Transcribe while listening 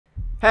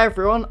Hey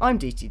everyone, I'm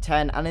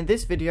DT10 and in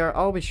this video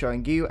I'll be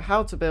showing you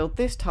how to build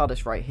this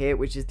TARDIS right here,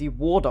 which is the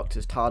War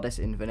Doctor's TARDIS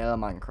in vanilla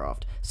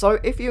Minecraft. So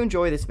if you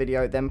enjoy this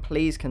video then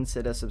please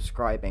consider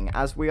subscribing,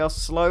 as we are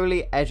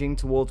slowly edging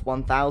towards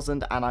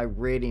 1000 and I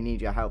really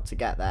need your help to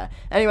get there.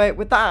 Anyway,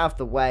 with that out of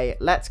the way,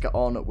 let's get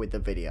on with the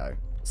video.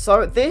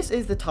 So this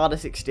is the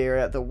TARDIS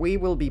exterior that we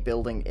will be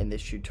building in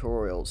this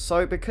tutorial.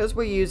 So because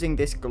we're using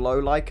this glow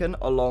lichen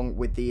along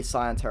with the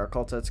cyan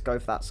terracotta to go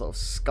for that sort of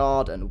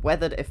scarred and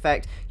weathered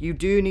effect, you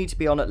do need to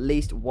be on at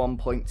least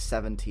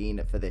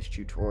 1.17 for this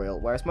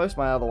tutorial, whereas most of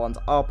my other ones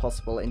are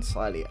possible in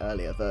slightly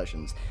earlier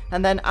versions.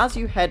 And then as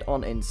you head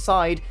on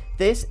inside,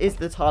 this is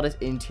the TARDIS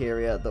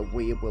interior that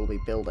we will be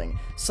building.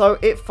 So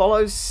it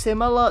follows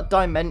similar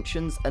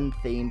dimensions and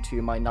theme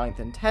to my 9th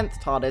and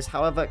 10th TARDIS,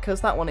 however, because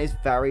that one is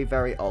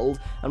very old,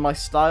 and my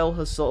style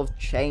has sort of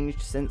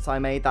changed since I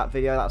made that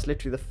video. That's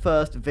literally the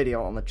first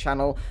video on the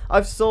channel.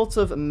 I've sort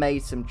of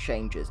made some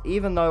changes,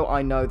 even though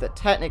I know that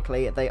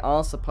technically they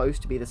are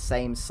supposed to be the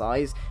same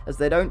size, as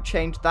they don't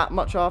change that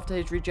much after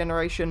his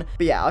regeneration.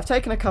 But yeah, I've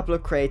taken a couple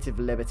of creative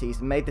liberties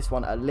and made this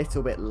one a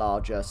little bit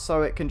larger,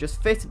 so it can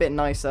just fit a bit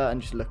nicer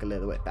and just look a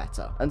little bit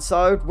better. And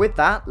so with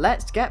that,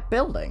 let's get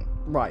building.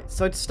 Right,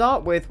 so to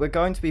start with, we're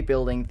going to be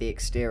building the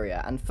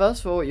exterior, and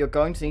first of all, you're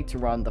going to need to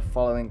run the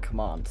following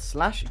command: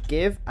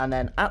 /give and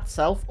then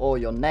 @self or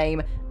your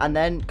name and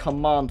then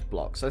command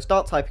block. So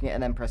start typing it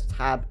and then press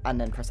tab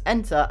and then press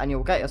enter and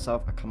you'll get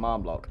yourself a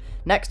command block.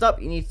 Next up,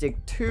 you need to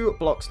dig 2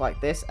 blocks like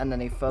this and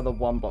then a further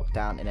 1 block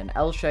down in an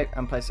L shape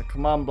and place a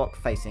command block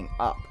facing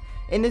up.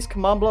 In this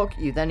command block,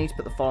 you then need to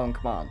put the following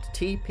command: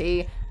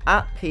 TP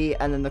 @P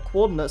and then the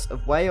coordinates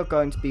of where you're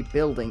going to be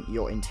building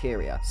your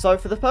interior. So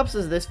for the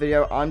purposes of this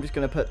video, I'm just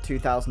going to put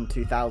 2000,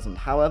 2000.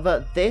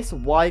 However, this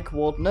Y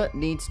coordinate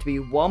needs to be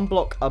 1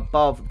 block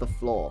above the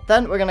floor.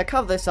 Then we're going to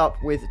cover this up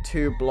with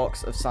 2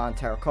 blocks of cyan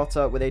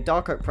terracotta with a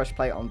dark oak pressure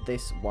plate on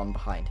this one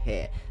behind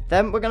here.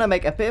 Then we're going to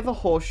make a bit of a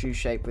horseshoe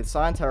shape with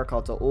cyan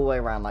terracotta all the way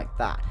around like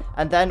that.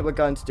 And then we're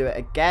going to do it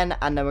again,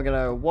 and then we're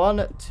going to go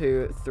 1,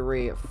 2,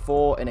 3,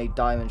 4 in a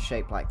diamond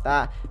shape like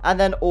that, and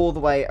then all the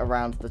way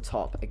around the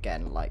top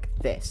again like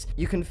this.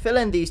 You can fill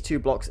in these 2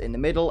 blocks in the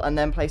middle and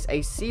then place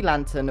a sea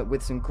lantern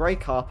with some grey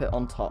carpet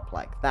on top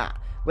like that.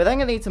 We're then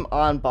going to need some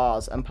iron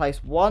bars and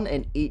place 1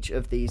 in each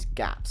of these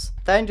gaps.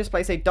 Then just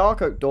place a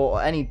dark oak door,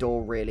 or any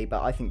door really,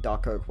 but I think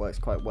dark oak works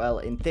quite well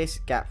in this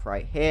gap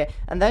right here.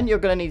 And then you're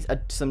going to need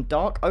some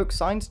dark oak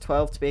signs,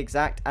 12 to be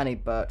exact, and a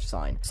birch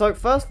sign. So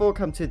first of all,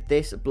 come to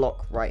this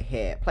block right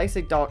here. Place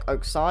a dark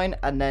oak sign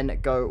and then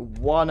go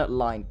 1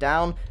 line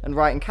down and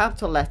write in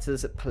capital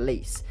letters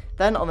police.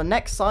 Then on the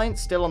next sign,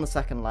 still on the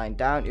 2nd line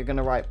down, you're going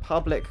to write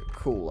public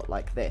cool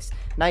like this.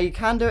 Now you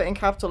can do it in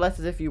capital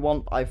letters if you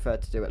want. I prefer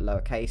to do it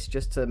lowercase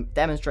just to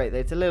demonstrate that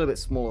it's a little bit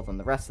smaller than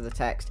the rest of the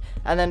text.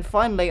 And then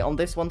finally on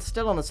this one,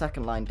 still on the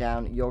 2nd line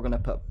down, you're going to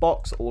put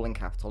box all in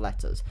capital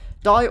letters.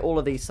 Dye all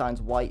of these signs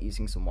white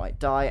using some white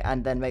dye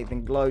and then make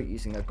them glow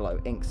using a glow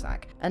ink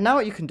sac. And now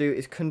what you can do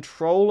is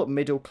control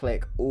middle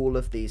click all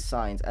of these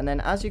signs, and then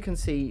as you can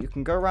see, you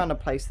can go around and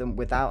place them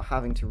without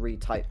having to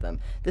retype them.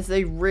 This is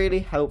a really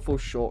helpful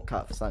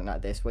shortcut for something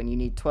like this when you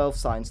need 12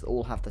 signs that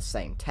all have the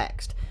same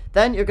text.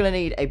 Then you're going to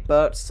need a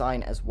birch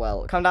sign as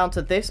well. Come down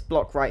to this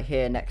block right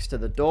here next to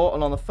the door,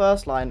 and on the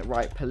first line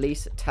write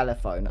police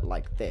telephone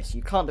like this.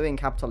 You can't do it in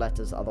capital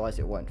letters, otherwise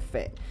it won't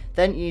fit.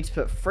 Then you need to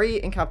put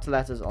 3 in capital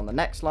letters on the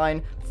next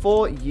line,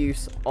 4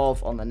 use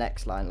of on the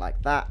next line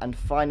like that, and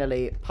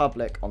finally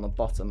public on the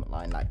bottom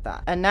line like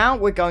that. And now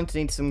we're going to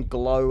need some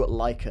glow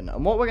lichen,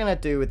 and what we're going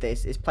to do with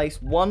this is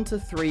place 1 to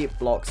 3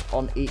 blocks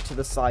on each of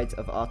the sides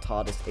of our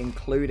TARDIS,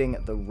 including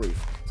the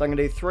roof. So I'm going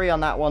to do 3 on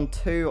that one,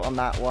 2 on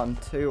that one,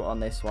 2 on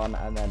this one,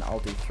 and then I'll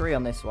do 3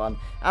 on this one,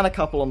 and a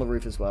couple on the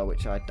roof as well,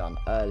 which I'd done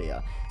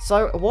earlier.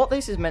 So what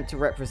this is meant to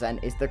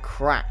represent is the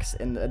cracks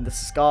and the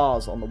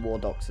scars on the War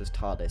Doctor's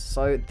TARDIS.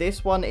 So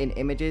this one in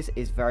images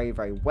is very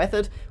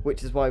weathered,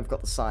 which is why we've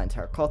got the cyan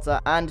terracotta,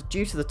 and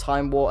due to the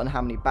time war and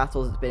how many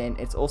battles it's been in,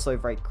 it's also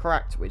very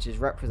cracked, which is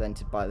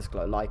represented by this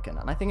glow lichen,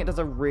 and I think it does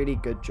a really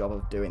good job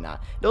of doing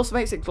that. It also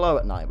makes it glow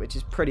at night, which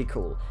is pretty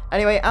cool.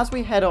 Anyway, as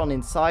we head on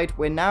inside,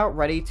 we're now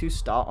ready to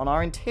start on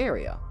our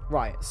interior.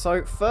 Right,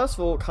 so first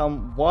of all,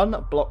 come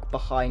 1 block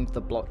behind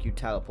the block you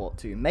teleport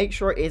to. Make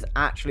sure it is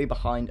actually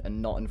behind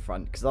and not in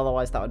front, because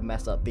otherwise that would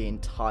mess up the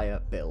entire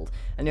build.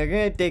 And you're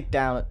going to dig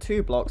down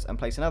 2 blocks and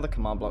place another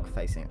command block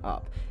facing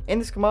up. In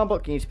this command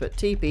block, you need to put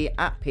TP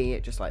 @P,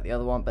 just like the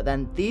other one, but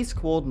then these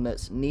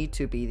coordinates need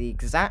to be the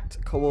exact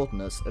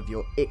coordinates of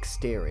your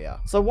exterior.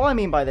 So what I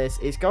mean by this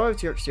is go over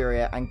to your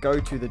exterior and go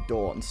to the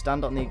door and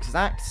stand on the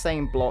exact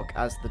same block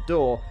as the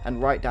door and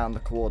write down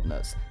the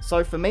coordinates.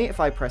 So for me, if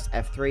I press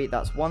F3,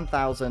 that's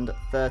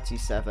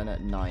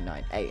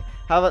 1037,998.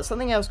 However,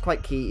 something else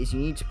quite key is you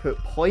need to put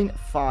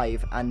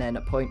 0.5 and then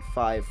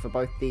 0.5 for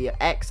both the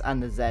X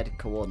and the Z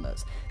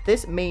coordinates.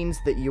 This means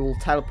that you will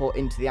teleport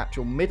into the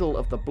actual middle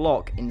of the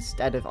block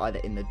instead of either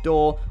in the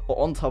door or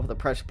on top of the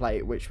pressure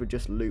plate, which would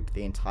just loop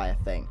the entire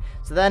thing.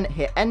 So then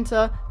hit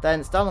enter,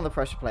 then stand on the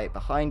pressure plate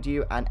behind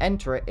you and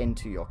enter it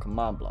into your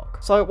command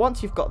block. So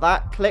once you've got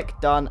that, click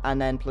done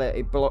and then place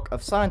a block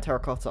of cyan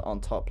terracotta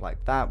on top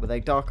like that with a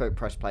dark oak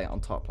pressure plate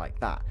on top like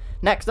that.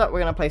 Next up, we're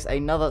going to place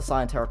another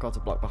cyan terracotta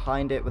block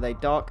behind it with a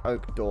dark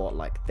oak door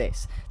like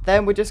this.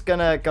 Then we're just going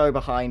to go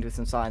behind with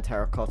some cyan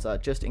terracotta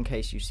just in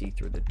case you see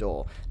through the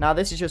door. Now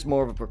this is just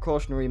more of a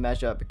precautionary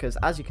measure because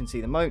as you can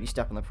see, the moment you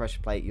step on the pressure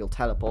plate you'll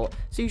teleport,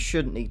 so you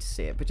shouldn't need to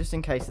see it, but just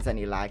in case there's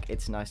any lag,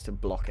 it's nice to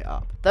block it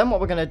up. Then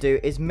what we're going to do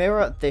is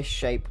mirror this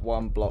shape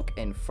one block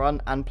in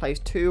front and place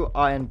 2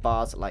 iron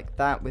bars like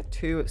that with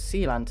 2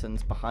 sea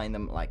lanterns behind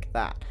them like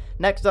that.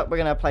 Next up, we're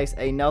going to place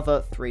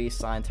another 3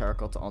 cyan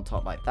terracotta on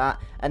top like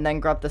that, and then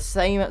grab the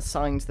same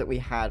signs that we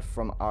had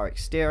from our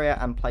exterior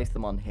and place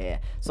them on here.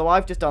 So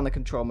I've just done the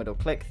control middle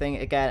click thing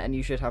again, and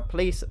you should have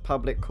police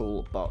public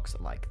cool box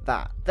like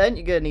that. Then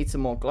you're going to need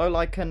some more glow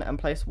lichen and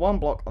place 1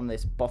 block on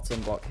this bottom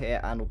block here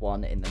and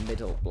 1 in the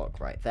middle block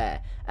right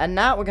there. And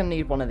now we're going to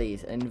need one of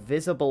these, an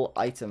invisible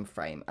item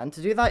frame. And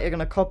to do that, you're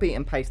going to copy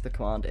and paste the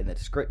command in the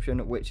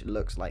description, which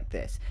looks like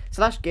this.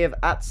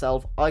 /give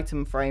 @self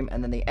item frame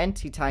and then the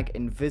EntityTag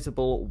invisible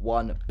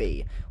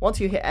 1B. Once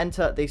you hit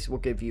enter, this will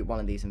give you one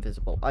of these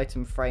invisible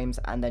item frames,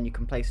 and then you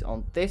can place it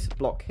on this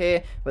block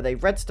here with a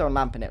redstone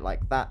lamp in it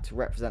like that to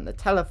represent the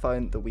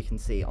telephone that we can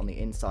see on the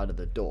inside of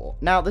the door.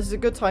 Now this is a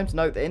good time to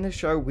note that in the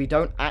show we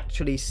don't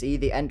actually see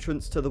the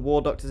entrance to the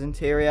War Doctor's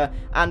interior,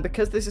 and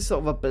because this is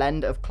sort of a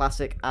blend of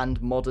classic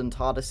and modern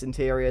TARDIS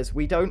interiors,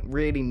 we don't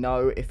really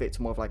know if it's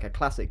more of like a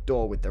classic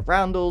door with the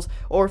roundels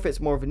or if it's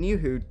more of a New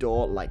Who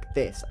door like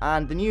this,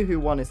 and the New Who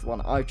one is the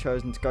one I've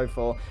chosen to go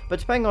for, but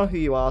depending on who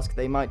you ask,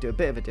 they might do a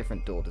bit of a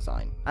different door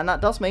design. And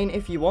that does mean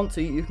if you want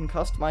to, you can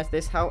customize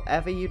this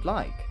however you'd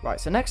like. Right,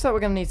 so next up we're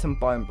going to need some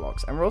bone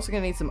blocks, and we're also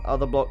going to need some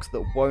other blocks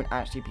that won't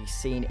actually be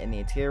seen in the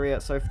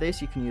interior, so for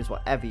this you can use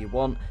whatever you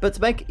want, but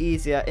to make it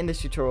easier in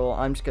this tutorial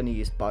I'm just going to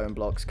use bone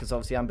blocks because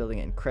obviously I'm building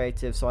it in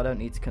creative, so I don't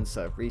need to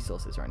conserve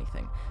resources or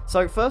anything.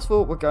 So first of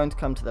all, we're going to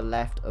come to the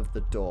left of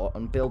the door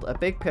and build a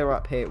big pillar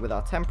up here with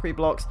our temporary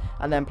blocks,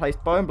 and then place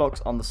bone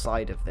blocks on the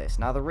side of this.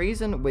 Now the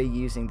reason we're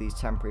using these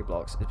temporary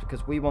blocks is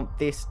because we want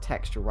this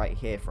texture right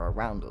here for our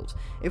roundels.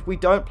 If we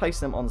don't place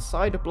them on the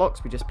side of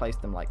blocks, we just place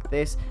them like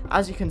this,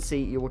 as you can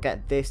see you will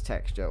get this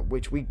texture,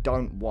 which we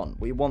don't want.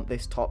 We want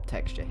this top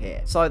texture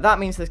here. So that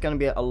means there's going to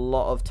be a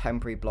lot of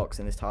temporary blocks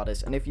in this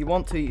TARDIS, and if you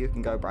want to, you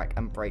can go back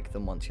and break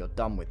them once you're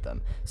done with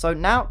them. So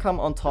now come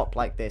on top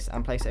like this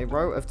and place a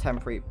row of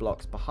temporary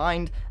blocks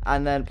behind,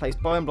 and then place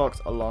bone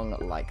blocks along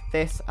like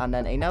this, and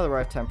then another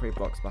row of temporary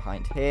blocks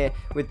behind here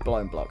with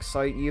bone blocks.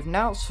 So you've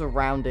now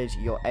surrounded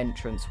your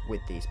entrance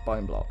with these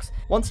bone blocks.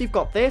 Once you've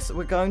got this,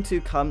 we're going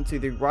to come to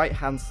the right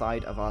hand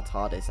side of our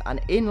TARDIS,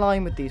 and in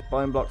line with these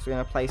bone blocks we're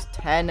going to place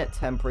 10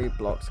 temporary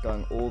blocks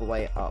going all the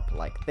way up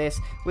like this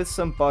with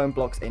some bone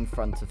blocks in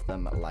front of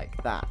them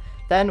like that.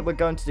 Then we're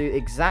going to do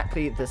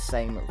exactly the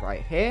same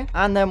right here,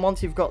 and then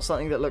once you've got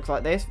something that looks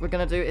like this, we're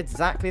going to do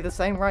exactly the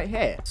same right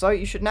here. So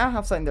you should now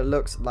have something that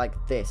looks like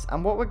this,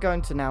 and what we're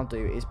going to now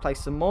do is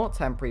place some more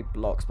temporary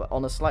blocks but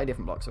on a slightly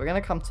different block. So we're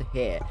going to come to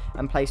here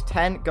and place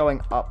 10 going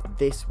up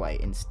this way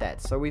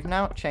instead. So we've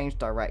now changed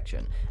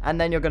direction,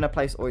 and then you're going to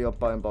place all your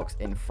bone blocks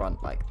in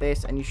front like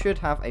this, and you should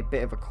have a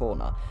bit of a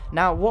corner.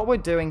 Now what we're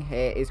doing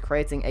here is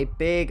creating a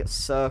big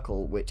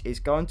circle which is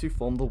going to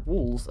form the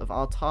walls of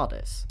our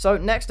TARDIS. So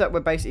next up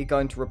we're basically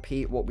going to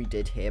repeat what we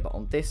did here but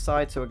on this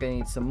side. So we're going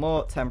to need some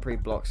more temporary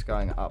blocks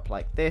going up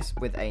like this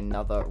with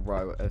another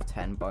row of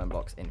 10 bone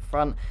blocks in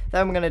front.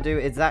 Then we're going to do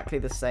exactly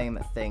the same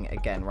thing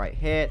again right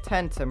here,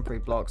 10 temporary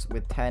blocks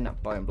with 10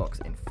 bone blocks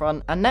in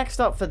front. And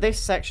next up for this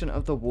section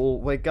of the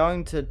wall, we're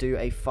going to do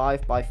a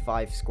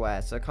 5x5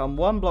 square. So come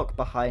 1 block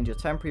behind your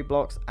temporary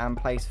blocks and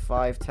place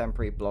 5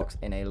 temporary blocks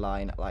in a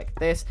line like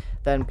this,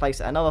 then place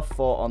another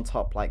 4 on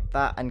top like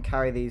that and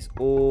carry these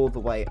all the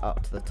way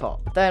up to the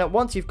top. Then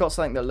once you've got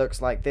something that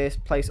looks like this,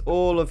 place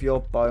all of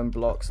your bone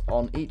blocks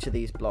on each of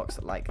these blocks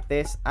like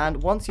this,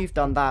 and once you've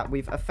done that,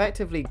 we've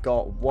effectively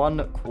got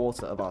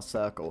 1/4 of our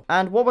circle.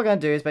 And what we're going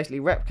to do is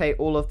basically replicate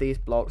all of these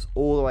blocks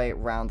all the way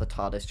around the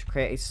TARDIS to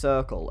create a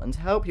circle, and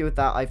to help you with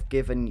that I've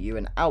given you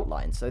an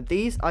outline. So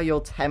these are your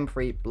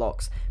temporary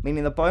blocks,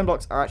 meaning the bone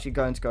blocks are actually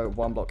going to go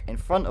 1 block in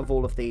front of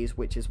all of these,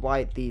 which is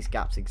why these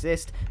gaps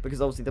exist, because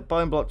obviously the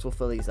bone blocks will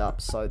fill these up,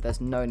 so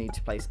there's no need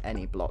to place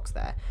any blocks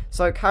there.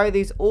 So carry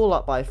these all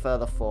up by a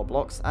further 4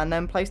 blocks, and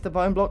then place the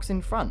bone blocks blocks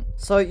in front.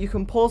 So you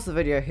can pause the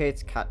video here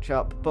to catch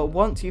up, but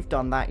once you've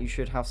done that, you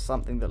should have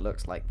something that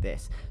looks like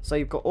this. So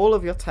you've got all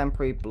of your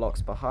temporary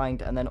blocks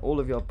behind and then all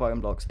of your bone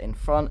blocks in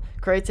front,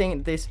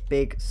 creating this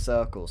big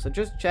circle. So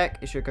just check,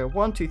 it should go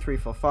 1 2 3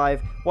 4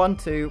 5, 1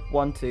 2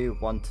 1 2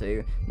 1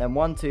 2, then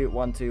 1 2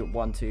 1 2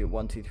 1 2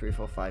 1 2 3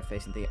 4 5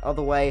 facing the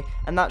other way,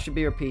 and that should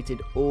be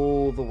repeated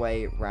all the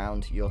way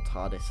around your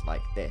TARDIS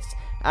like this.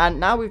 And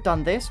now we've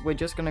done this, we're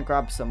just going to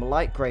grab some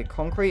light grey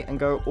concrete and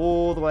go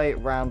all the way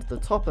around the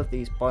top of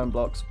these bone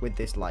blocks with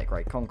this light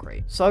grey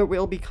concrete. So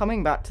we'll be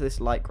coming back to this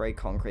light grey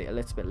concrete a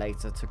little bit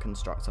later to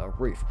construct our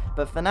roof,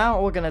 but for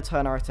now we're going to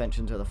turn our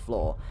attention to the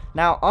floor.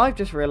 Now I've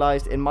just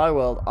realised in my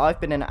world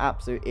I've been an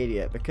absolute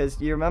idiot, because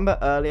you remember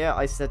earlier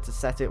I said to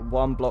set it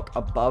one block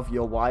above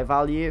your Y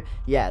value?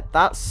 Yeah,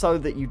 that's so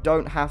that you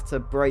don't have to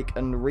break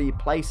and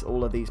replace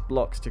all of these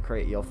blocks to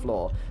create your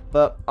floor.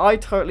 But I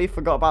totally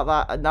forgot about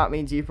that, and that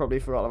means you probably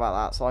forgot about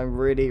that, so I'm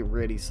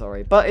really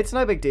sorry. But it's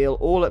no big deal.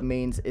 All it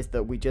means is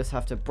that we just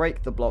have to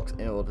break the blocks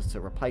in order to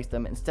replace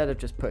them, instead of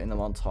just putting them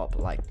on top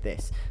like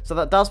this. So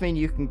that does mean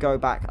you can go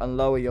back and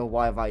lower your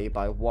Y value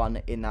by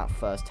 1 in that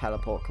first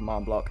teleport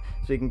command block.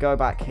 So you can go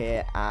back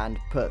here and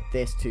put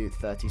this to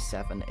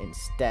 37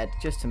 instead,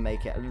 just to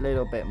make it a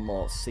little bit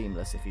more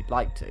seamless if you'd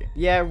like to.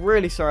 Yeah,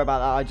 really sorry about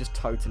that, I just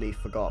totally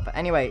forgot. But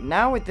anyway,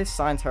 now with this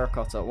cyan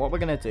terracotta, what we're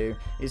going to do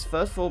is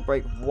first of all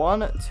break 1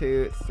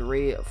 2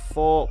 3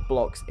 4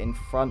 blocks in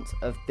front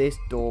of this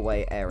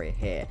doorway area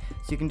here.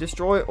 So you can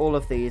destroy all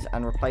of these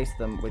and replace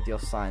them with your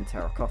cyan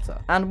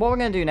terracotta. And what we're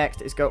going to do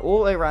next is go all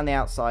the way around the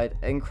outside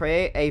and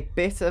create a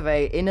bit of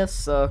a inner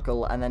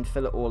circle and then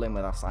fill it all in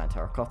with our cyan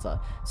terracotta.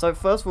 So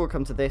first of all,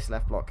 come to this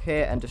left block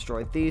here and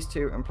destroy these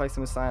two and replace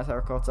them with cyan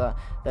terracotta.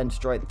 Then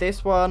destroy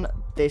this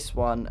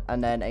one,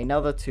 and then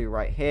another 2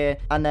 right here.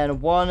 And then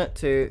 1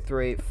 2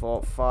 3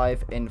 4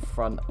 5 in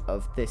front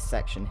of this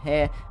section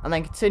here. And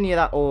then continue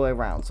that all the way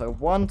around. So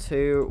 1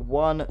 2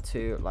 1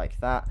 2 like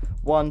that,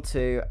 1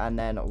 2, and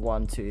then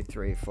 1 2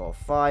 3 4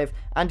 5,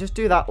 and just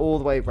do that all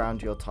the way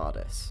around your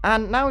TARDIS.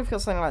 And now we've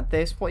got something like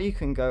this. What you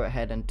can go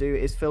ahead and do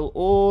is fill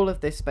all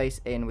of this space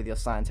in with your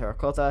cyan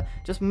terracotta.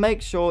 Just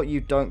make sure you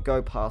don't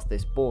go past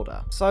this border.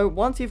 So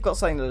once you've got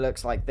something that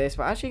looks like this,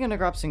 we're actually going to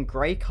grab some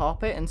grey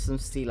carpet and some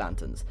sea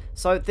lanterns.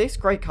 So this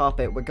grey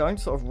carpet we're going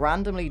to sort of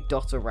randomly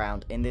dot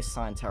around in this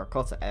cyan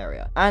terracotta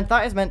area, and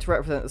that is meant to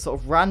represent the sort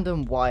of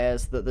random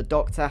wires that the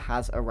Doctor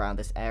has around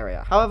this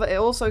area. However, it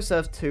also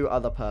serves 2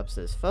 other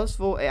purposes. First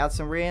of all, it adds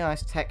some really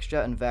nice texture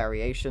and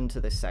variation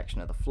to this section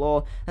of the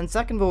floor, and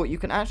second of all, you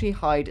can actually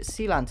hide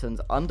sea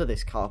lanterns under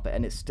this carpet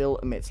and it still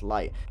emits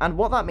light. And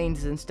what that means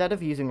is, instead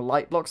of using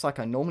light blocks like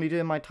I normally do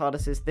in my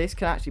TARDISes, this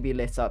can actually be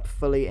lit up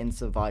fully in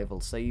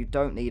survival, so you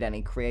don't need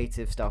any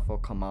creative stuff or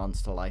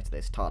commands to light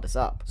this TARDIS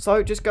up.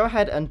 So just go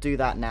ahead and do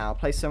that now.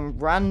 Place some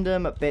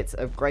random bits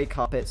of grey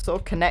carpet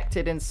sort of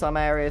connected in some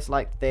areas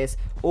like this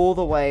all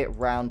the way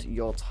around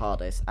your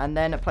TARDIS, and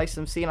then place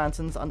some sea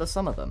lanterns under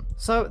some of them.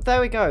 So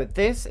there we go.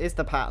 This is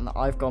the pattern that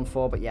I've gone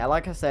for, but yeah,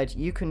 like I said,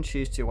 you can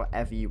choose to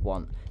whatever you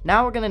want.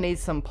 Now we're going to need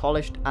some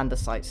polished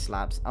andesite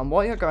slabs, and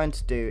what you're going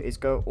to do is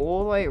go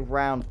all the way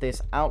around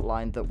this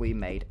outline that we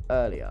made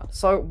earlier.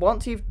 So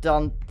once you've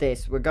done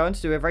this, we're going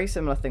to do a very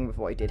similar thing with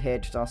what we did here,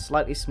 just on a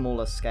slightly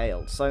smaller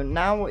scale. So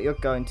now what you're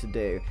going to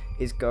do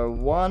is go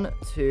 1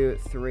 2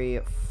 3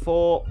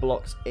 4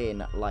 blocks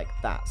in like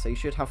that. So you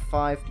should have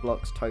 5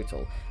 blocks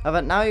total.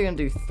 But now you're going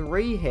to do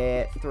 3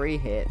 here, 3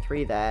 here,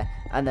 3 there,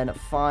 and then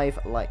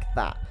 5 like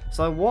that.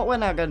 So what we're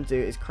now going to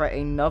do is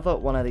create another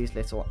one of these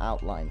little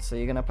outlines. So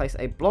you're going to place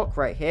a block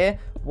right here,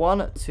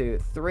 1 2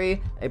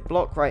 3, a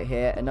block right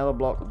here, another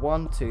block,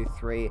 1 2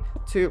 3,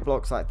 2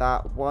 blocks like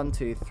that, 1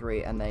 2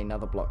 3, and then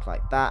another block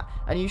like that,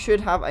 and you should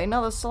have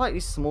another slightly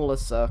smaller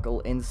circle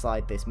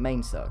inside this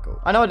main circle.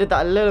 I know I did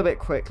that a little bit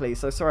quickly,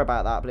 so sorry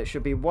about that, but it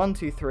should be 1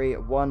 2 3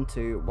 1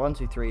 2 1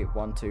 2 3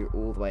 1 2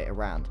 all the way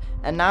around.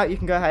 And now you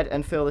can go ahead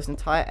and fill this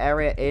entire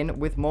area in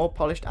with more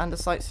polished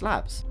andesite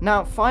slabs.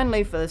 Now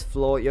finally, for this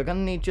floor, you're going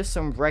to need just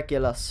some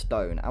regular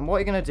stone, and what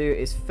you're going to do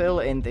is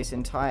fill in this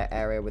entire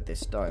area with this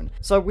stone.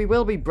 So we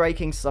will be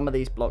breaking some of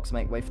these blocks to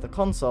make way for the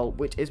console,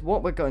 which is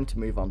what we're going to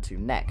move on to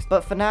next.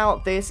 But for now,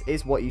 this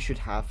is what you should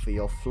have for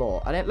your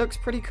floor, and it looks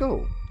pretty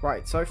cool.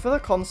 Right, so for the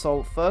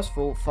console, first of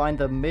all, find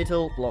the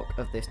middle block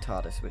of this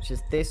TARDIS, which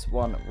is this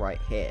one right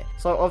here.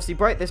 So obviously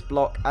break this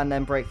block, and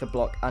then break the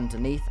block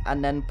underneath,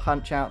 and then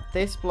punch out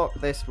this block,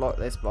 this block,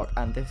 this block,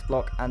 and this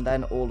block, and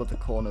then all of the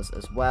corners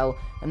as well.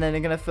 And then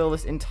you're going to fill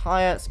this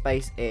entire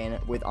space in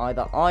with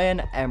either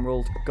iron,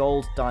 emerald,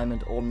 gold,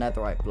 diamond, or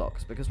netherite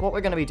blocks, because what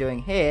we're going to be doing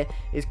here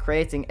is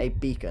creating a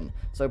beacon.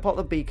 So pop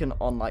the beacon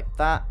on like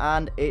that,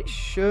 and it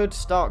should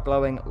start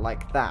glowing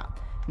like that.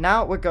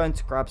 Now we're going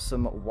to grab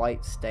some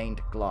white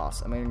stained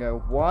glass, and we're going to go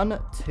 1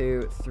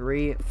 2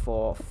 3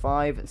 4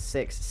 5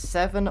 6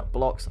 7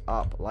 blocks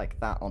up like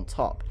that on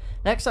top.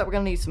 Next up, we're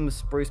going to need some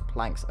spruce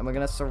planks, and we're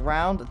going to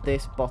surround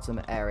this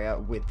bottom area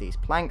with these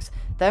planks.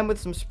 Then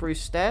with some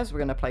spruce stairs, we're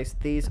going to place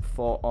these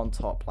 4 on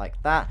top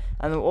like that,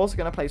 and then we're also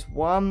going to place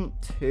 1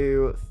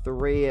 2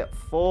 3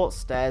 4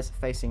 stairs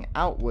facing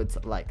outwards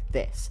like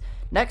this.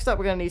 Next up,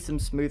 we're going to need some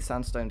smooth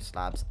sandstone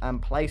slabs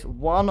and place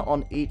one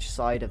on each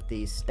side of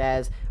these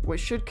stairs, which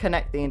should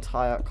connect the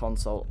entire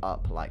console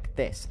up like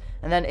this.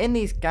 And then in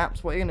these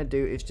gaps, what you're going to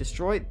do is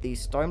destroy these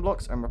stone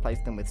blocks and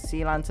replace them with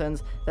sea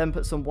lanterns, then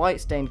put some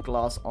white stained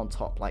glass on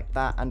top like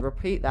that, and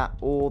repeat that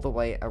all the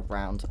way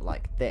around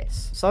like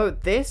this. So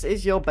this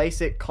is your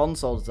basic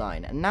console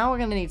design, and now we're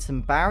going to need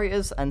some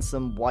barriers and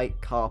some white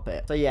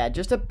carpet. So yeah,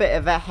 just a bit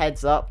of a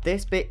heads up,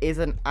 this bit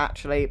isn't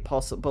actually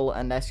possible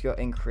unless you're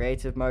in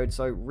creative mode,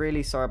 so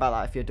really sorry about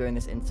that if you're doing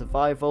this in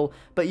survival,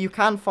 but you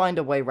can find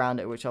a way around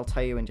it, which I'll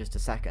tell you in just a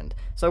second.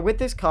 So with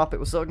this carpet,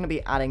 we're still going to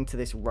be adding to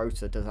this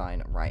rotor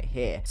design right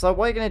here. So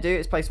what you're going to do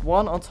is place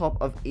one on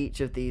top of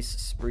each of these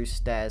spruce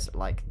stairs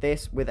like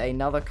this, with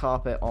another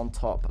carpet on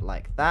top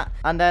like that,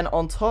 and then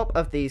on top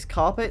of these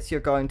carpets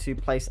you're going to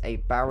place a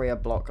barrier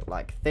block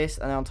like this,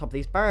 and then on top of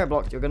these barrier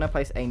blocks you're going to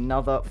place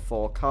another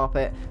 4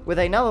 carpet with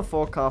another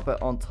 4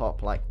 carpet on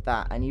top like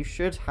that, and you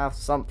should have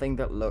something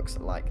that looks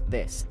like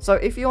this. So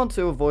if you want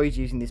to avoid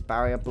using this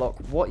barrier block,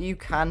 what you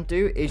can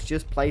do is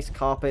just place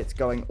carpets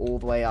going all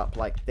the way up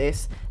like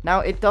this.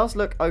 Now it does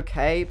look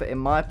okay, but in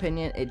my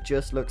opinion it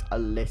just looks a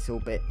little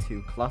bit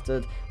too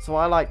cluttered, so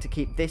I like to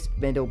keep this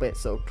middle bit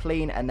sort of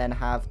clean and then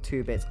have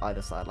 2 bits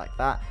either side like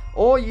that.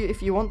 Or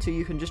if you want to,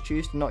 you can just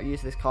choose to not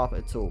use this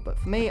carpet at all, but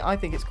for me I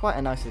think it's quite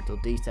a nice little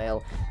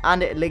detail,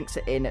 and it links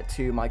it in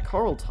to my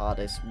Coral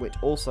TARDIS, which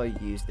also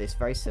used this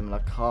very similar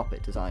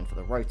carpet design for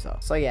the rotor.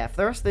 So yeah, for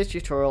the rest of this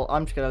tutorial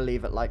I'm just going to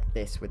leave it like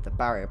this with the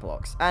barrier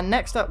blocks. And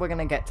next up we're going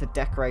to get to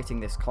decorating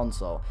this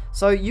console.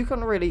 So you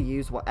can really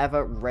use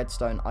whatever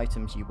redstone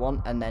items you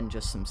want and then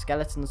just some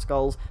skeleton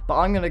skulls, but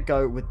I'm going to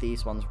go with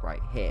these ones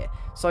right here.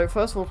 So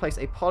first of all, place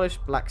a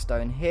polished black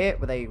stone here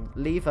with a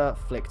lever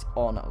flicked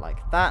on like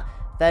that.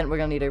 Then we're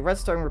going to need a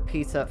redstone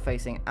repeater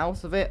facing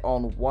out of it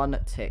on 1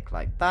 tick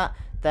like that.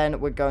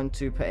 Then we're going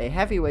to put a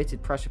heavy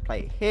weighted pressure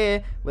plate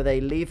here with a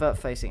lever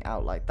facing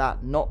out like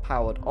that, not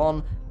powered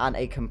on, and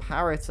a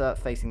comparator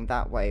facing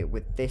that way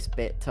with this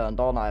bit turned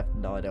on. I have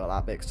no idea what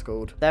that bit's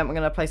called. Then we're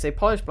going to place a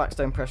polished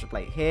blackstone pressure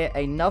plate here,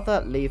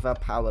 another lever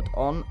powered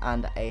on,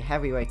 and a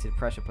heavy weighted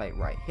pressure plate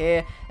right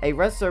here, a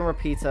redstone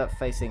repeater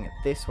facing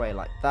this way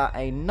like that,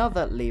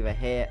 another lever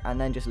here, and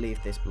then just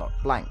leave this block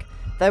blank.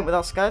 Then with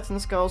our skeleton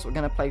skulls, we're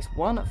going to place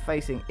one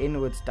facing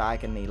inwards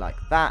diagonally like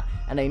that,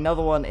 and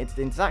another one it's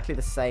exactly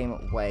the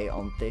same way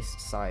on this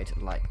side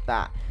like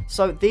that.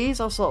 So these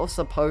are sort of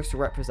supposed to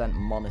represent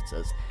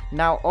monitors.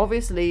 Now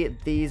obviously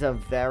these are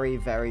very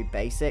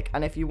basic,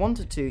 and if you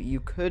wanted to you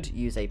could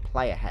use a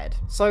player head.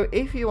 So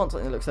if you want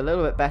something that looks a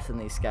little bit better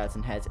than these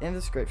skeleton heads, in the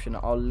description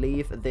I'll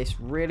leave this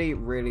really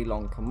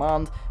long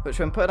command, which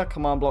when put in a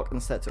command block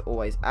and set to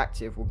always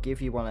active will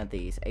give you one of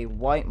these, a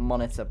white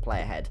monitor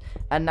player head.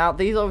 And now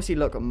these obviously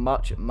look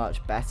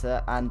much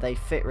better and they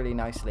fit really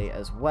nicely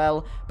as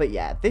well, but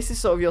yeah, this is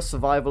sort of your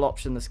survival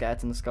option, the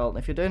skeleton skull, and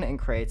if you're doing it in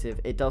creative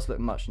it does look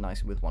much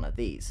nicer with one of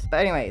these.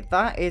 But anyway,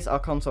 that is our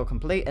console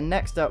complete, and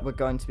next up we're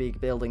going to be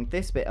building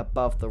this bit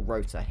above the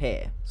rotor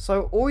here.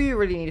 So all you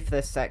really need for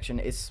this section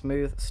is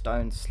smooth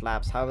stone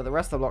slabs. However, the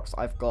rest of the blocks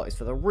I've got is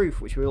for the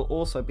roof, which we will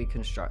also be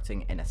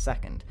constructing in a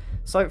second.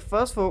 So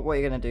first of all, what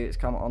you're going to do is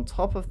come on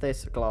top of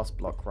this glass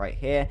block right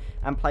here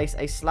and place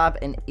a slab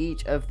in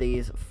each of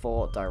these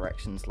 4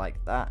 directions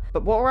like that.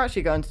 But what we're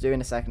actually going to do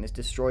in a second is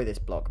destroy this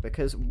block,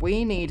 because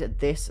we need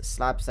this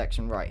slab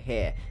section right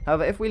here.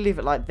 However, if we leave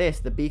it like this,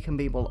 the beacon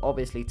beam will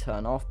obviously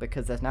turn off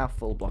because there's now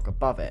full block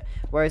above it.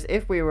 Whereas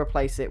if we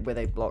replace it with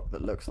a block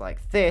that looks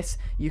like this,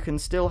 you can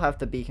still have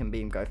the beacon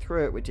beam go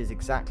through it, which is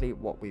exactly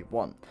what we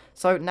want.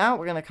 So now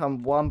we're going to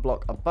come 1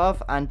 block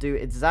above and do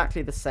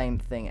exactly the same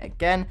thing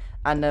again,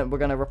 and then we're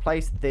going to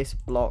replace this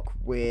block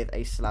with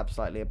a slab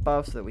slightly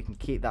above so that we can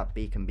keep that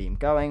beacon beam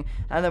going,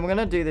 and then we're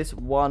going to do this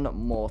 1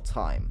 more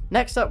time.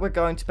 Next up, we're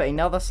going to put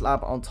another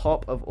slab on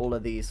top of all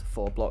of these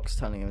 4 blocks,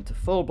 turning them into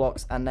full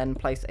blocks, and then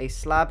place a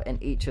slab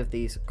in each of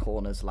these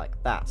corners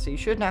like that. So you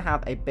should now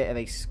have a bit of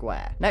a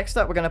square. Next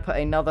up, we're going to put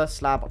another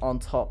slab on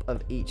top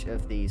of each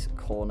of these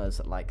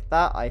corners like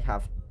that. I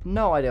have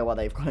no idea why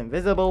they've gone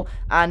invisible.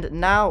 And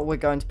now we're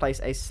going to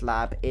place a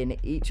slab in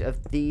each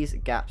of these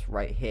gaps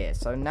right here.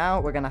 So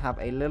now we're going to have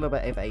a little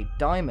bit of a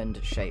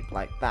diamond shape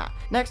like that.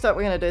 Next up,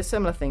 we're going to do a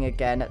similar thing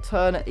again,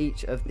 turn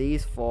each of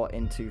these 4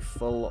 into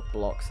full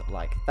blocks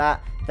like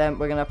that. Then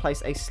we're going to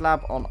place a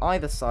slab on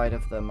either side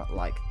of them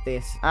like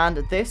this, and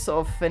this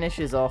sort of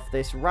finishes off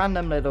this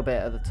random little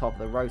bit at the top of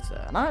the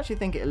rotor. And I actually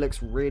think it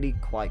looks really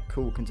quite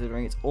cool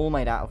considering it's all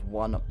made out of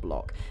 1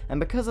 block, and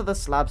because of the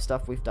slab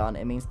stuff we've done,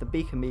 it means the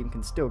beacon beam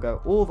can still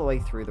go all the way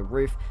through the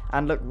roof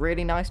and look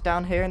really nice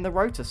down here in the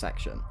rotor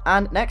section.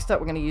 And next up,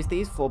 we're going to use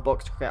these 4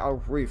 blocks to create our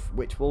roof,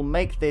 which will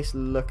make this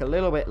look a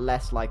little bit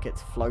less like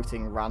it's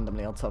floating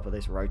randomly on top of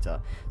this rotor.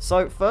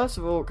 So first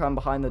of all, come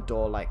behind the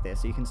door like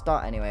this, so you can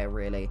start anywhere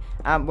really,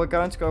 and we're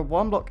going to go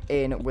 1 block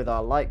in with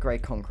our light grey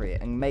concrete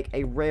and make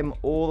a rim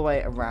all the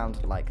way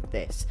around like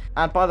this.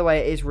 And by the way,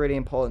 it is really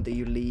important that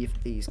you leave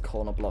these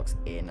corner blocks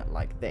in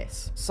like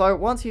this. So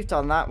once you've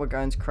done that, we're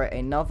going to create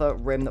another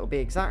rim that will be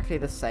exactly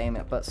the same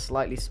but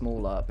slightly slightly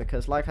smaller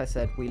because, like I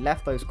said, we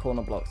left those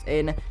corner blocks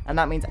in, and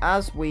that means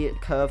as we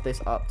curve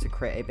this up to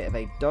create a bit of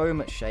a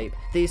dome shape,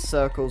 these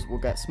circles will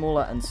get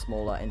smaller and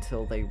smaller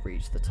until they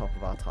reach the top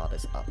of our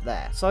TARDIS up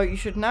there. So you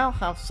should now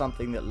have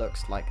something that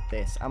looks like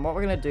this, and what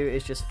we're going to do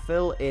is just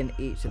fill in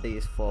each of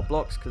these 4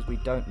 blocks because we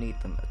don't need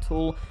them at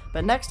all.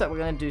 But next up, we're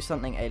going to do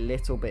something a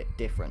little bit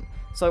different.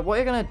 So what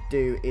you're going to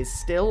do is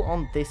still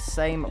on this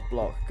same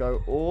block,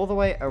 go all the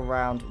way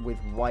around with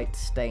white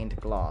stained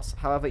glass.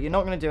 However, you're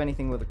not going to do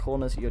anything with the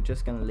corners, you're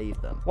just going to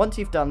leave them. Once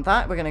you've done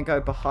that, we're going to go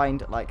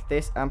behind like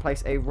this and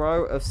place a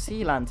row of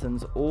sea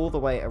lanterns all the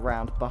way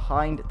around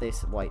behind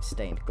this white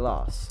stained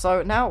glass.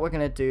 So now what we're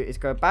going to do is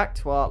go back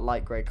to our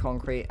light grey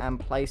concrete and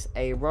place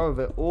a row of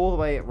it all the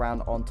way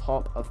around on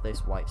top of this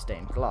white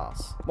stained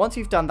glass. Once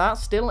you've done that,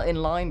 still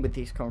in line with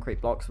these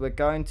concrete blocks, we're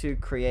going to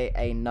create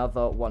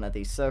another one of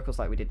these circles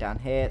like we did down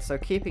here. So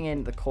keeping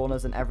in the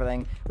corners and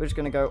everything, we're just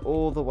going to go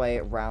all the way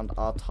around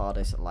our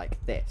TARDIS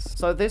like this.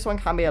 So this one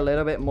can be a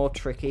little bit more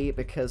tricky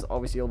because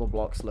obviously all the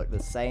blocks look the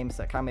same,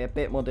 so it can be a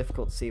bit more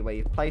difficult to see where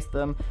you've placed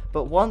them.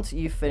 But once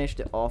you've finished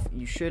it off,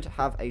 you should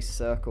have a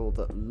circle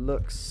that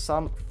looks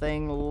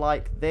something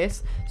like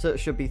this. So it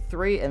should be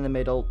 3 in the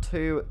middle,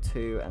 2,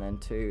 2, and then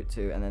 2,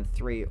 2, and then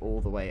 3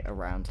 all the way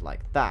around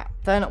like that.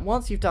 Then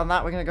once you've done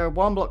that, we're going to go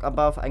 1 block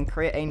above and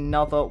create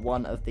another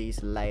one of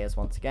these layers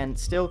once again,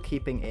 still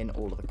keeping in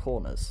all of the corners.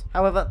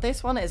 However,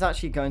 this one is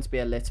actually going to be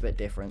a little bit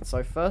different.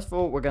 So first of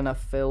all, we're going to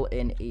fill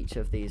in each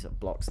of these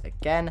blocks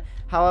again.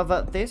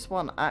 However, this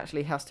one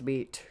actually has to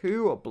be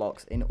 2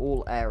 blocks in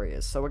all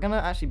areas. So we're going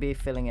to actually be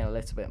filling in a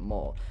little bit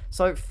more.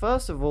 So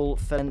first of all,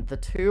 fill in the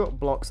 2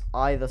 blocks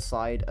either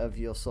side of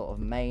your sort of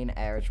main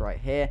areas right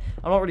here.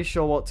 I'm not really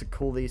sure what to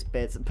call these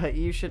bits, but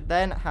you should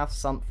then have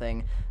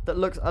something that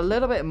looks a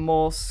little bit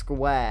more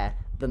square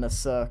than a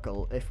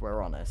circle, if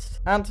we're honest.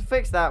 And to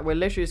fix that, we're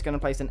literally just going to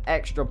place an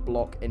extra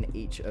block in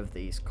each of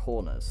these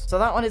corners. So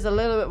that one is a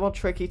little bit more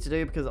tricky to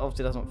do because it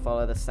obviously doesn't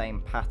follow the same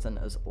pattern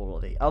as all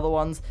of the other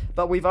ones,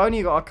 but we've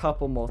only got a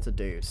couple more to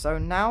do. So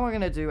now we're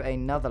going to do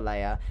another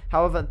layer.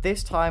 However,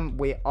 this time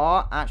we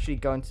are actually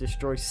going to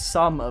destroy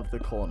some of the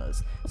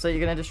corners. So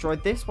you're going to destroy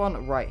this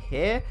one right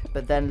here,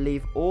 but then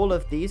leave all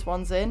of these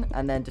ones in,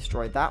 and then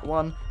destroy that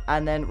one,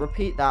 and then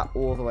repeat that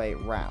all the way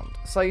around.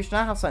 So you should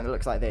now have something that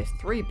looks like this: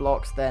 3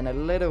 blocks, then a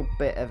little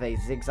bit of a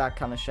zigzag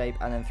kind of shape,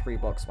 and then 3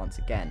 blocks once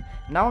again.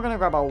 Now we're going to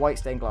grab our white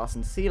stained glass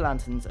and sea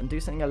lanterns and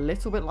do something a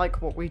little bit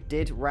like what we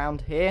did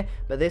round here,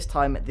 but this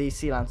time these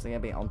sea lanterns are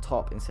going to be on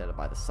top instead of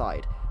by the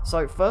side.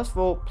 So first of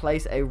all,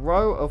 place a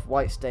row of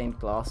white stained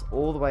glass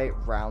all the way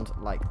round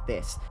like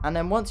this, and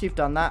then once you've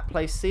done that,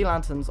 place sea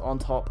lanterns on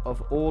top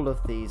of all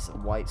of these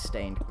white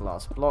stained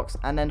glass blocks.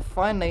 And then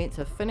finally,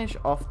 to finish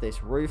off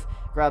this roof,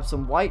 grab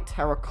some white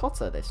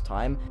terracotta this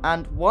time,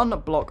 and 1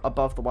 block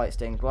above the white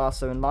stained glass,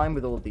 so in line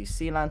with all of these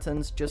sea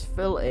lanterns, just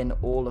fill in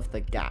all of the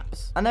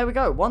gaps. And there we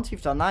go. Once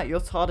you've done that, your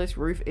TARDIS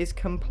roof is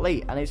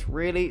complete, and it's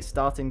really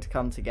starting to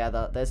come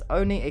together. There's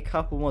only a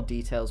couple more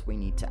details we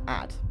need to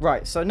add.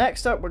 Right, so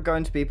next up, we're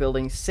going to be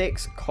building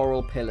 6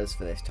 coral pillars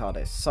for this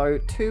TARDIS. So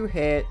 2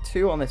 here,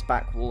 2 on this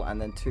back wall,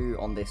 and then 2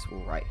 on this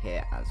wall right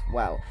here as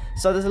well.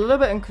 So there's a little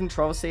bit of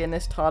controversy in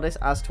this TARDIS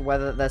as to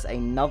whether there's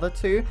another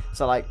 2,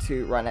 so like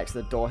 2 right next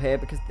to the door here,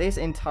 because this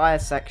entire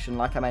section,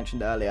 like I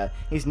mentioned earlier,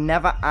 is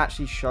never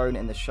actually shown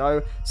in the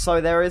show. So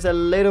there is a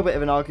little bit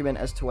of an argument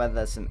as to whether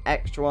there's some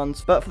extra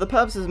ones, but for the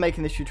purposes of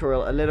making this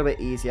tutorial a little bit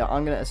easier,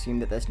 I'm going to assume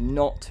that there's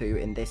not 2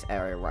 in this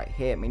area right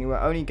here, meaning we're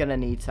only going to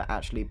need to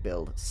actually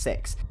build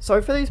 6.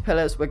 So for these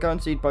pillars, we're going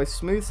to need both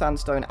smooth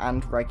sandstone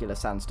and regular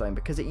sandstone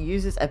because it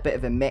uses a bit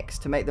of a mix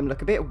to make them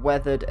look a bit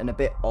weathered and a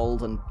bit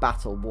old and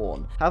battle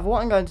worn. However,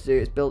 what I'm going to do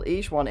is build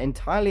each one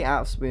entirely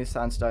out of smooth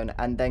sandstone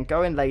and then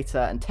go in later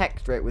and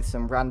texture it with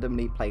some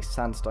randomly placed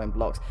sandstone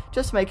blocks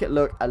just to make it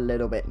look a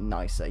little bit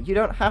nicer. You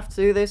don't have to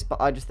do this, but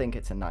I just think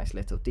it's a nice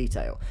little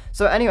detail.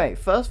 So anyway,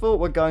 first of all,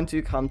 we're going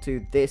to come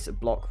to this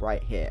block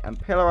right here and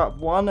pillar up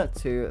 1,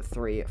 2,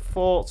 3,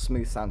 4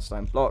 smooth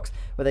sandstone blocks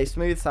with a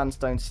smooth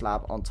sandstone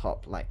slab on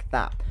top like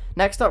that.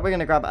 Next up, we're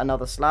going to grab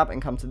another slab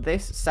and come to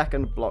this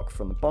second block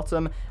from the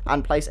bottom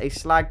and place a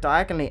slag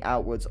diagonally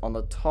outwards on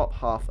the top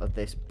half of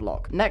this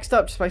block. Next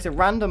up, just place a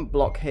random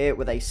block here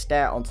with a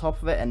stair on top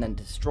of it and then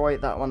destroy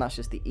that one. That's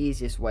just the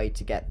easiest way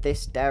to get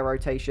this stair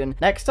rotation.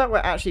 Next up, we're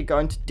actually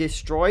going to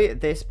destroy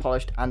this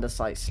polished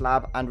andesite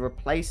slab and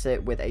replace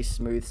it with a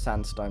smooth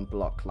sandstone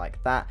block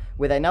like that,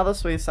 with another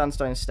smooth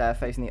sandstone stair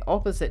facing the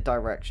opposite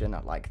direction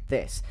like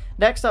this.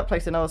 Next up,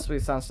 place another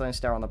smooth sandstone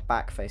stair on the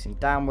back facing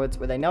downwards,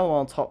 with another one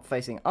on top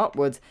facing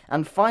upwards,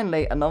 and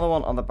finally another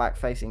one on the back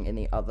facing in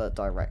the other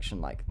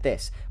direction like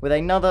this, with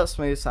another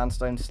smooth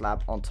sandstone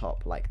slab on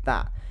top like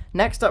that.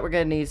 Next up, we're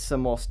going to need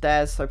some more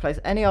stairs, so place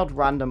any old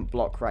random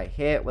block right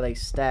here with a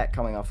stair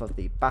coming off of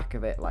the back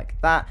of it like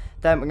that.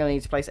 Then we're going to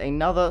need to place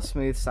another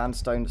smooth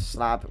sandstone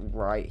slab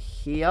right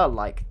here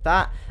like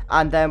that,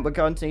 and then we're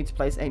going to need to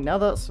place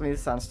another smooth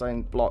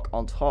sandstone block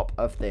on top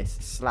of this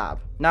slab.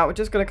 Now we're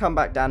just going to come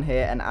back down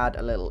here and add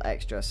a little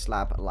extra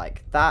slab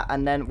like that,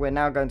 and then we're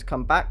now going to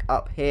come back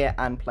up here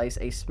and place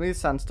a smooth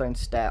sandstone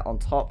stair on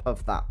top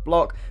of that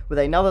block with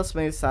another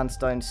smooth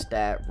sandstone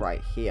stair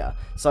right here.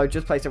 So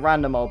just place a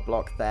random old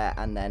block there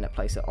and then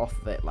place it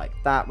off of it like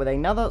that with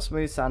another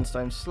smooth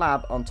sandstone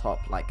slab on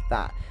top like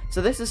that.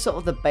 So this is sort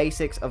of the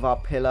basics of our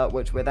pillar,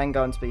 which we're then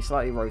going to be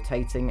slightly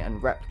rotating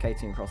and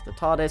replicating across the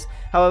TARDIS.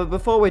 However,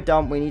 before we're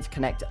done, we need to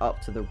connect it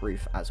up to the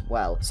roof as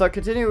well. So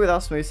continue with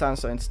our smooth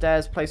sandstone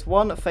stairs, place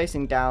one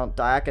facing down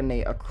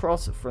diagonally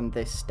across from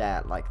this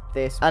stair like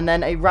this, and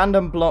then a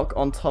random block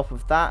on top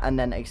of that, and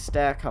then a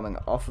stair coming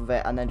off of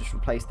it, and then just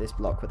replace this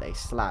block with a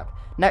slab.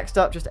 Next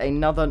up, just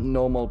another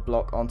normal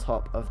block on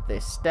top of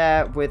this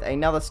stair with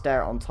another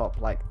stair on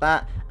top like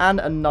that, and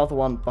another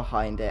one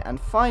behind it, and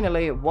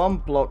finally one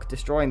block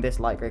destroying this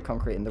light grey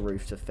concrete in the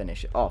roof to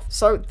finish it off.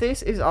 So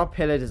this is our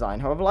pillar design.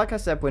 However, like I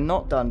said, we're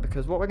not done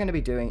because what we're going to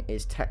be doing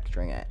is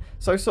texturing it.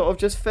 So sort of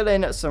just fill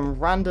in some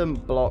random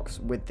blocks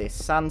with this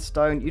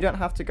sandstone. You don't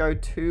have to go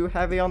too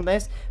heavy on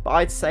this, but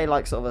I'd say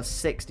like sort of a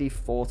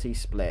 60-40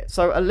 split.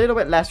 So a little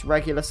bit less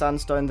regular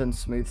sandstone than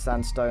smooth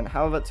sandstone.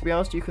 However, to be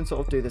honest, you can sort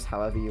of do this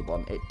however you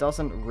want. It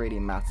doesn't really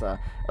matter.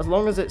 As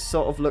long as it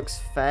sort of looks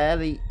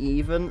fairly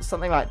even,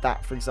 something like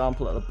that, for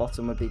example, at the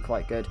bottom would be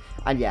quite good.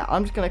 And yeah,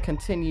 I'm just going to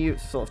continue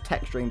sort of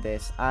texturing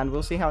this and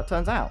we'll see how it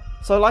turns out.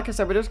 So like I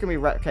said, we're just going to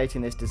be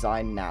replicating this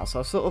design now, so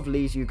I'll sort of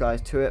lead you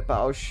guys to it, but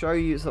I'll show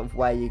you sort of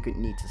where you could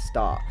need to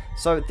start.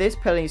 So this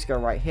pillar needs to go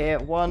right here,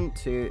 1,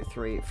 2,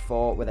 3,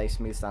 4, with a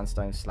smooth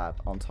sandstone slab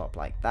on top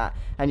like that,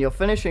 and your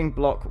finishing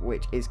block,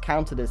 which is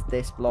counted as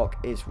this block,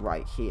 is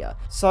right here.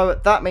 So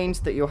that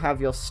means that you'll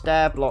have your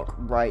stair block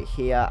right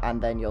here,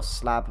 and then your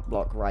slab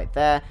block right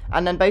there,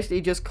 and then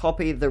basically just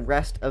copy the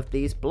rest of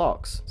these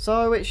blocks.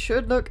 So it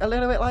should look a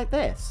little bit like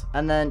this,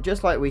 and then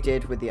just like we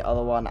did with the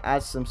other one,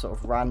 add some sort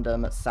of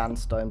random sandstone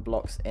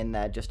blocks in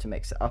there just to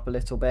mix it up a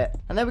little bit.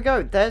 And there we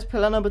go, there's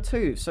pillar number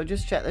 2. So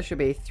just check, there should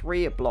be a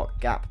 3 block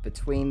gap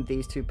between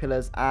these two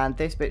pillars, and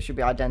this bit should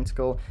be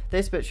identical,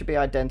 this bit should be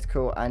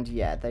identical, and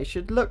yeah, they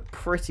should look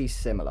pretty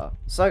similar.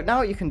 So now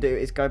what you can do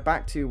is go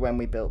back to when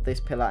we built this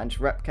pillar and just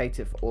replicate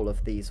it for all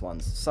of these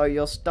ones. So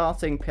your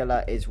starting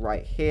pillar is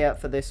right here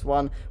for this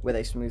one with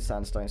a smooth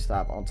sandstone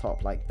slab on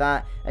top like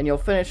that, and your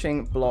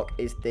finishing block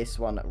is this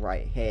one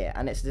right here,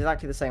 and it's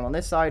exactly the same on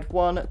this side,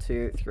 1,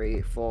 2,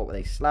 3, 4 with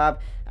a slab,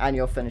 and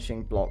your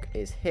finishing block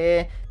is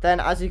here. Then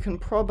as you can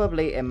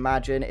probably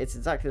imagine, it's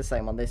exactly the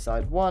same on this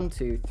side, 1,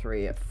 2,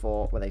 3,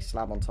 4 with a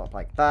slab on top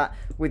like that,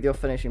 with your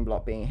finishing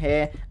block being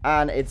here,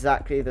 and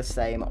exactly the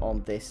same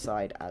on this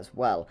side as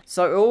well.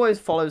 So it always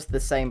follows the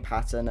same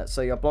pattern,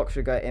 so your block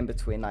should go in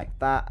between like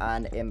that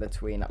and in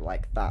between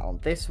like that on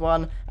this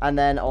one, and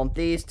then on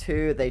these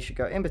two they should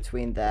go in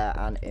between there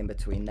and in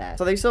between there.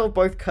 So they sort of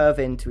both curve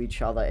into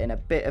each other in a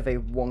bit of a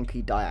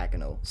wonky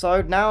diagonal.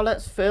 So now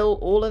let's fill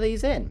all of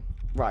these in.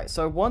 Right,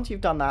 so once you've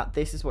done that,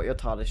 this is what your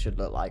TARDIS should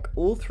look like.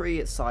 All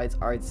 3 sides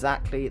are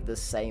exactly the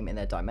same in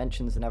their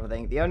dimensions and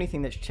everything. The only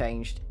thing that's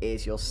changed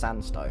is your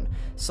sandstone.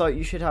 So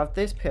you should have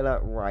this pillar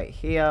right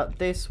here,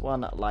 this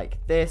one like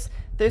this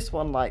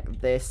one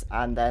like this,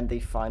 and then the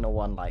final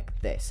one like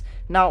this.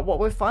 Now, what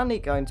we're finally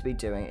going to be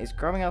doing is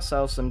growing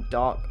ourselves some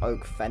dark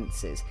oak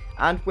fences,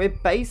 and we're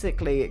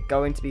basically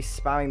going to be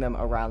spamming them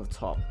around the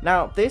top.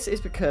 Now, this is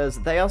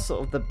because they are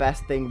sort of the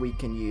best thing we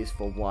can use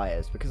for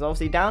wires, because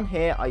obviously down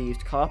here I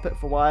used carpet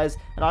for wires,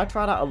 and I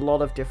tried out a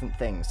lot of different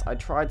things. I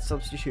tried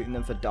substituting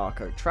them for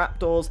dark oak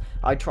trapdoors,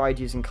 I tried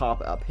using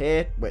carpet up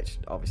here, which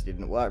obviously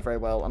didn't work very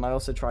well, and I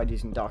also tried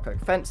using dark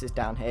oak fences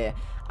down here,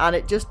 and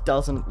it just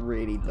doesn't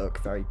really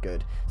look very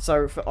good.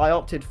 So I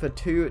opted for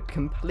 2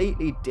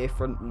 completely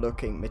different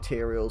looking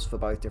materials for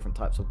both different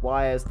types of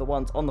wires, the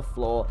ones on the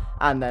floor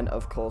and then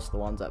of course the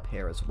ones up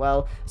here as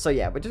well. So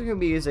yeah, we're just going to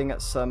be using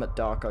some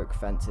dark oak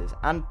fences,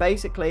 and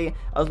basically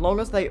as long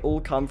as they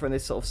all come from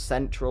this sort of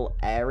central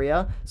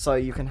area, so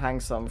you can hang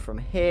some from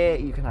here,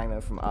 you can hang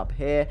them from up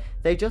here,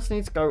 they just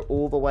need to go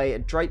all the way,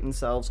 drape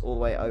themselves all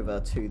the way over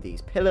to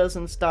these pillars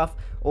and stuff,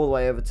 all the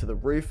way over to the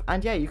roof,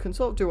 and yeah, you can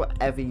sort of do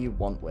whatever you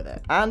want with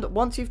it. And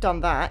once you've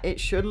done that, it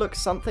should look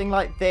something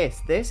like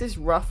this. This is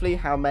roughly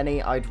how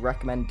many I'd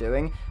recommend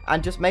doing,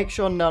 and just make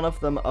sure none of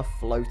them are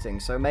floating,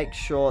 so make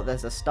sure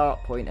there's a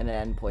start point and an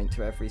end point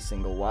to every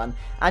single one.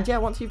 And yeah,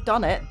 once you've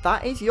done it,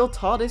 that is your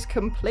TARDIS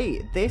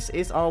complete. This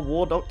is our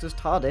War Doctor's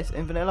TARDIS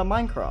in vanilla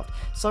Minecraft.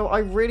 So I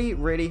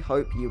really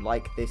hope you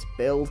like this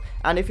build,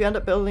 and if you end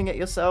up building it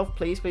yourself,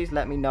 please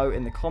let me know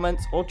in the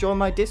comments, or join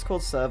my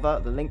Discord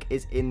server, the link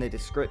is in the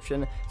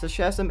description, to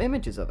share some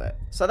images of it.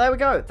 So there we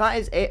go, that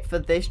is it for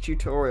this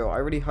tutorial. I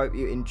really hope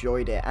you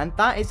enjoyed it, and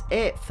that is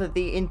it for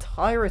the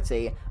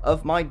entirety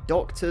of my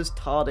Doctor's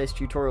TARDIS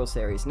tutorial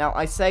series. Now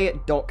I say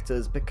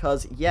Doctors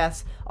because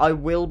yes, I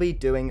will be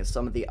doing doing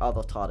some of the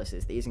other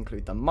TARDISes. These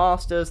include the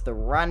Masters, the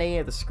Rani,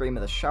 the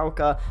Screamer, the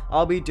Shulker.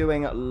 I'll be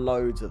doing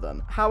loads of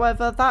them.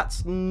 However,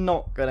 that's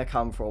not going to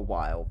come for a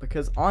while,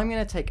 because I'm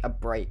going to take a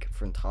break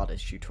from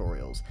TARDIS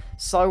tutorials.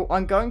 So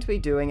I'm going to be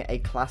doing a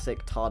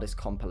classic TARDIS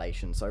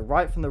compilation, so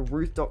right from the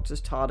War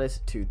Doctor's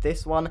TARDIS to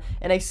this one,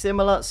 in a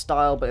similar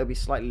style, but it'll be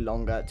slightly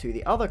longer to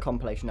the other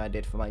compilation I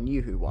did for my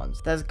New Who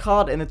ones. There's a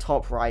card in the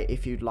top right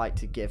if you'd like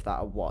to give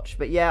that a watch.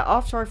 But yeah,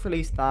 after I've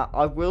released that,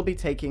 I will be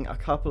taking a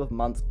couple of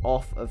months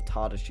off of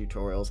TARDIS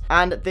tutorials,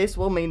 and this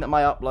will mean that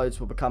my uploads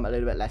will become a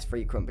little bit less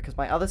frequent, because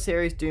my other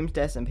series,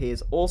 Doomsday SMP,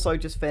 is also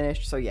just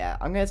finished. So yeah,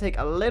 I'm going to take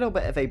a little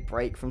bit of a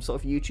break from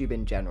sort of YouTube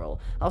in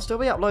general. I'll still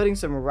be uploading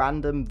some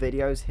random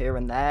videos here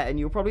and there, and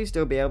you'll probably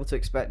still be able to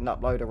expect an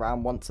upload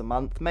around once a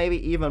month, maybe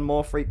even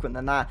more frequent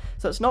than that.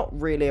 So it's not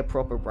really a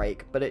proper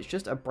break, but it's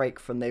just a break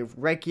from the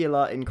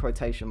regular, in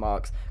quotation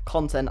marks,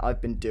 content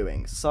I've been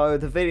doing. So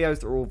the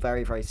videos are all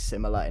very, very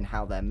similar in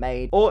how they're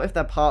made, or if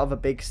they're part of a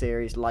big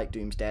series like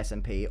Doomsday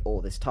SMP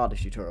or this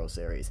TARDIS tutorial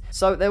series.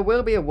 So there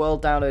will be a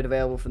world download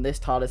available from this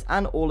TARDIS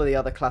and all of the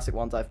other classic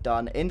ones I've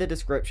done in the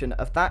description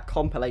of that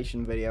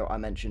compilation video I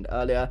mentioned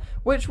earlier,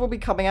 which will be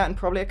coming out in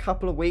probably a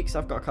couple of weeks.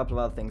 I've got a couple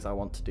of other things I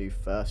want to do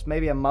first,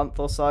 maybe a month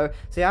or so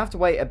you have to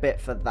wait a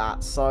bit for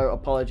that, so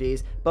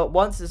apologies. But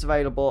once it's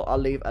available, I'll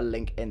leave a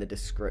link in the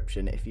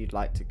description if you'd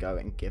like to go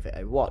and give it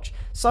a watch.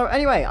 So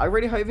anyway, I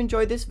really hope you've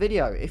enjoyed this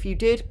video. If you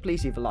did,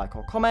 please leave a like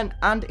or comment,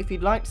 and if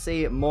you'd like to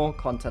see more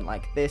content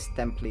like this,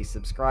 then please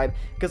subscribe,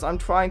 because I'm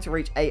trying to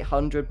reach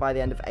 800 by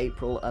the end of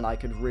April, and I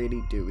could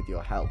really do with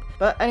your help.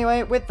 But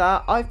anyway, with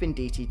that, I've been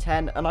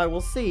DT10, and I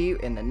will see you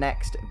in the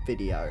next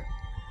video.